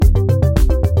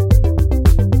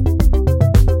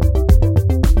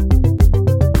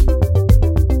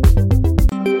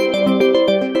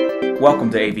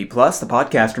Welcome to AV Plus, the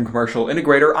podcast from Commercial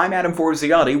Integrator. I'm Adam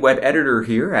Forziati, web editor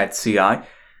here at CI.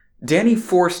 Danny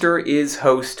Forster is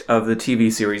host of the TV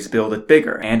series Build It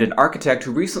Bigger and an architect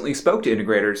who recently spoke to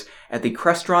integrators at the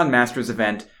Crestron Masters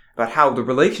event about how the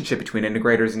relationship between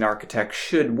integrators and architects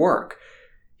should work.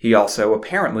 He also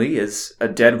apparently is a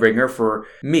dead ringer for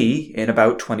me in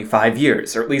about 25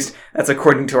 years, or at least that's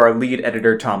according to our lead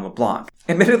editor, Tom LeBlanc.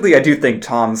 Admittedly, I do think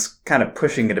Tom's kind of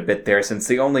pushing it a bit there, since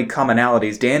the only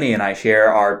commonalities Danny and I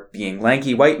share are being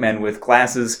lanky white men with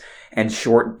glasses and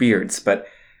short beards, but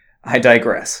I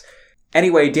digress.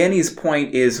 Anyway, Danny's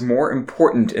point is more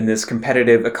important in this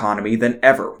competitive economy than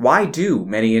ever. Why do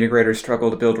many integrators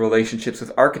struggle to build relationships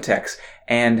with architects,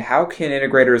 and how can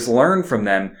integrators learn from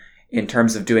them in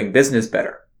terms of doing business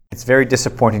better? It's very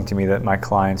disappointing to me that my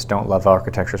clients don't love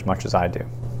architecture as much as I do.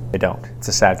 They don't. It's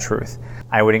a sad truth.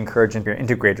 I would encourage your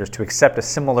integrators to accept a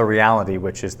similar reality,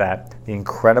 which is that the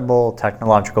incredible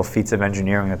technological feats of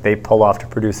engineering that they pull off to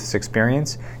produce this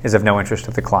experience is of no interest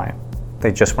to the client.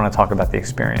 They just want to talk about the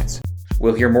experience.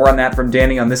 We'll hear more on that from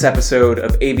Danny on this episode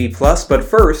of AV Plus, but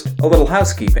first, a little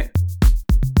housekeeping.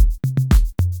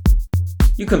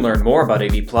 You can learn more about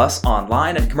AV Plus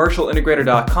online at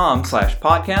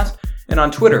commercialintegrator.com/podcast and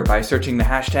on Twitter by searching the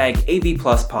hashtag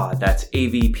AVPlusPod. That's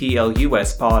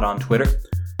AVPLUS pod on Twitter.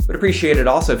 Would appreciate it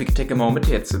also if you could take a moment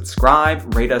to hit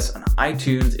subscribe, rate us on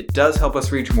iTunes. It does help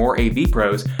us reach more AV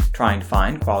pros trying to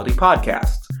find quality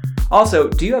podcasts. Also,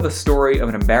 do you have a story of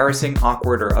an embarrassing,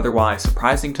 awkward, or otherwise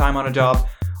surprising time on a job?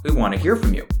 We want to hear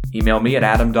from you. Email me at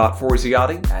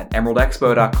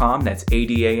adam.forziati@emeraldexpo.com. That's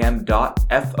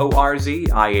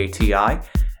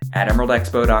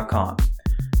adam.forziati@emeraldexpo.com.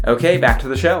 Okay, back to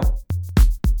the show.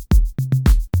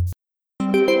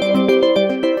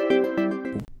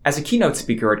 As a keynote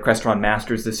speaker at Crestron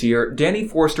Masters this year, Danny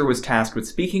Forster was tasked with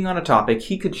speaking on a topic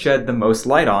he could shed the most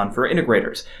light on for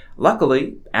integrators.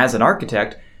 Luckily, as an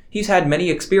architect, he's had many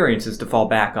experiences to fall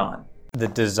back on. The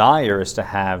desire is to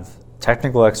have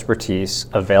technical expertise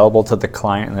available to the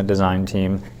client and the design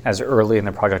team as early in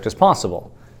the project as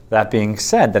possible. That being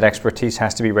said, that expertise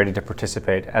has to be ready to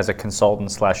participate as a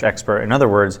consultant/expert. In other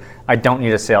words, I don't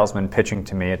need a salesman pitching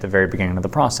to me at the very beginning of the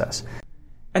process.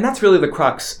 And that's really the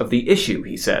crux of the issue,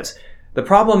 he says. The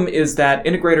problem is that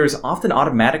integrators often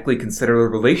automatically consider the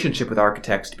relationship with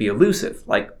architects to be elusive,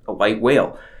 like a white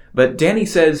whale. But Danny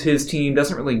says his team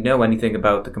doesn't really know anything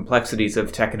about the complexities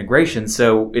of tech integration,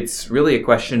 so it's really a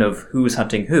question of who's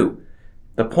hunting who.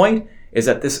 The point is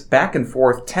that this back and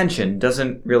forth tension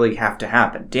doesn't really have to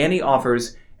happen. Danny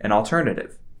offers an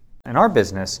alternative. In our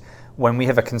business, when we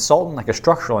have a consultant like a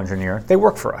structural engineer, they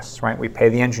work for us, right? We pay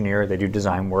the engineer, they do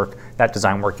design work, that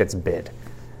design work gets bid.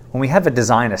 When we have a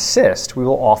design assist, we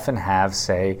will often have,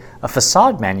 say, a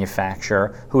facade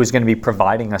manufacturer who is going to be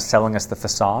providing us, selling us the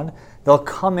facade. They'll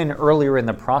come in earlier in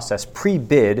the process,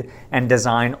 pre-bid, and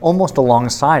design almost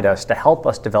alongside us to help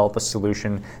us develop a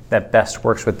solution that best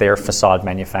works with their facade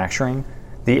manufacturing.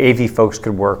 The AV folks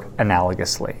could work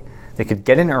analogously. They could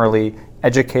get in early,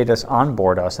 educate us,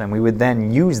 onboard us, and we would then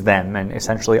use them and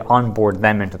essentially onboard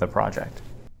them into the project.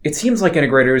 It seems like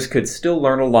integrators could still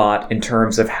learn a lot in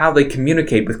terms of how they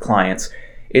communicate with clients.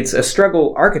 It's a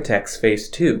struggle architects face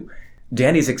too.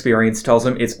 Danny's experience tells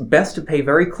him it's best to pay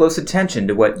very close attention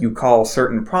to what you call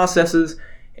certain processes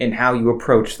and how you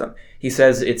approach them. He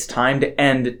says it's time to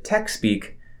end tech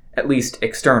speak, at least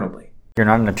externally. You're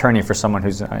not an attorney for someone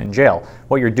who's in jail.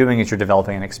 What you're doing is you're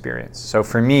developing an experience. So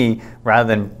for me, rather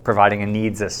than providing a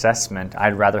needs assessment,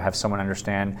 I'd rather have someone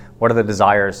understand what are the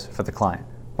desires for the client.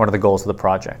 What are the goals of the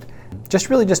project? Just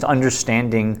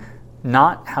understanding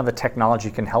not how the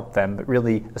technology can help them, but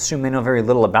really assume they know very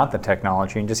little about the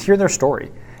technology and just hear their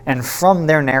story. And from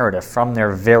their narrative, from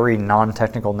their very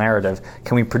non-technical narrative,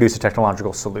 can we produce a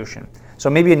technological solution? So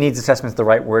maybe a needs assessment is the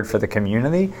right word for the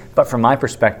community, but from my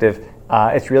perspective,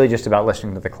 it's really just about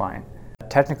listening to the client.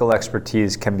 Technical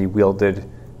expertise can be wielded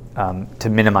to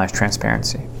minimize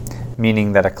transparency,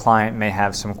 meaning that a client may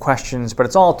have some questions, but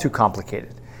it's all too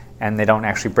complicated, and they don't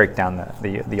actually break down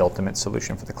the ultimate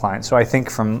solution for the client. So I think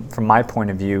from my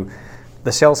point of view,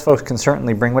 the sales folks can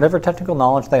certainly bring whatever technical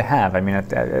knowledge they have. I mean,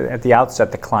 at the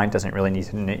outset, the client doesn't really need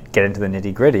to get into the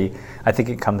nitty-gritty. I think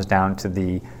it comes down to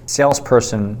the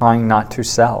salesperson trying not to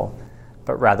sell,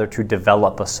 but rather to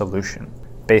develop a solution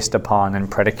based upon and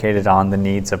predicated on the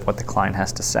needs of what the client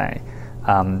has to say.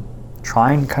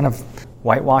 Try and kind of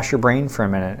whitewash your brain for a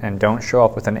minute and don't show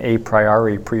up with an a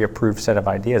priori pre-approved set of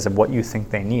ideas of what you think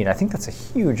they need. I think that's a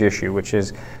huge issue, which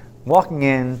is walking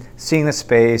in, seeing the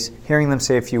space, hearing them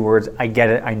say a few words, I get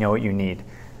it, I know what you need.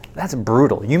 That's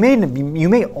brutal. You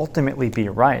may ultimately be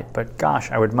right, but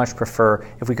gosh, I would much prefer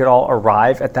if we could all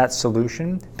arrive at that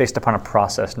solution based upon a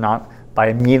process, not by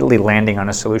immediately landing on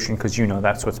a solution because you know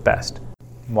that's what's best.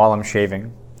 While I'm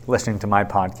shaving, listening to my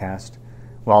podcast,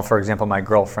 while, for example, my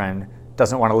girlfriend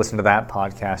doesn't want to listen to that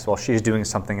podcast while she's doing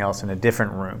something else in a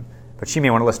different room, but she may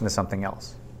want to listen to something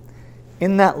else.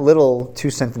 In that little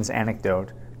 2-sentence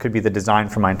anecdote could be the design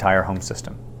for my entire home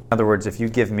system. In other words, if you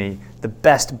give me the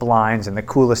best blinds and the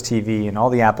coolest TV and all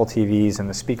the Apple TVs and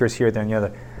the speakers here, there, and the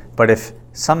other, but if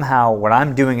somehow what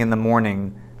I'm doing in the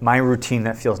morning, my routine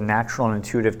that feels natural and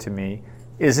intuitive to me,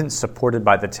 isn't supported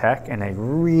by the tech in a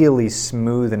really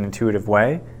smooth and intuitive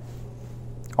way,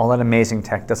 all that amazing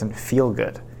tech doesn't feel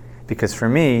good. Because for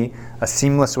me, a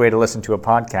seamless way to listen to a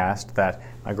podcast that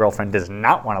my girlfriend does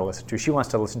not want to listen to, she wants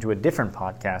to listen to a different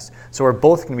podcast. So we're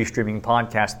both going to be streaming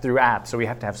podcasts through apps. So we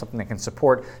have to have something that can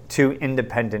support 2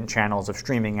 independent channels of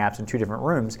streaming apps in 2 different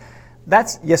rooms.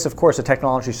 That's, yes, of course, a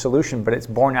technology solution, but it's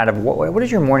born out of what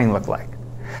does your morning look like?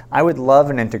 I would love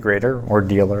an integrator or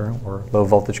dealer or low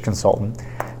voltage consultant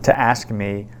to ask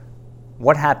me,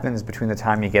 what happens between the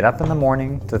time you get up in the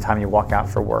morning to the time you walk out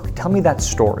for work? Tell me that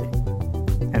story.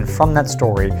 And from that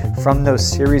story, from those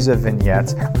series of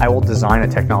vignettes, I will design a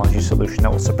technology solution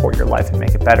that will support your life and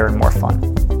make it better and more fun.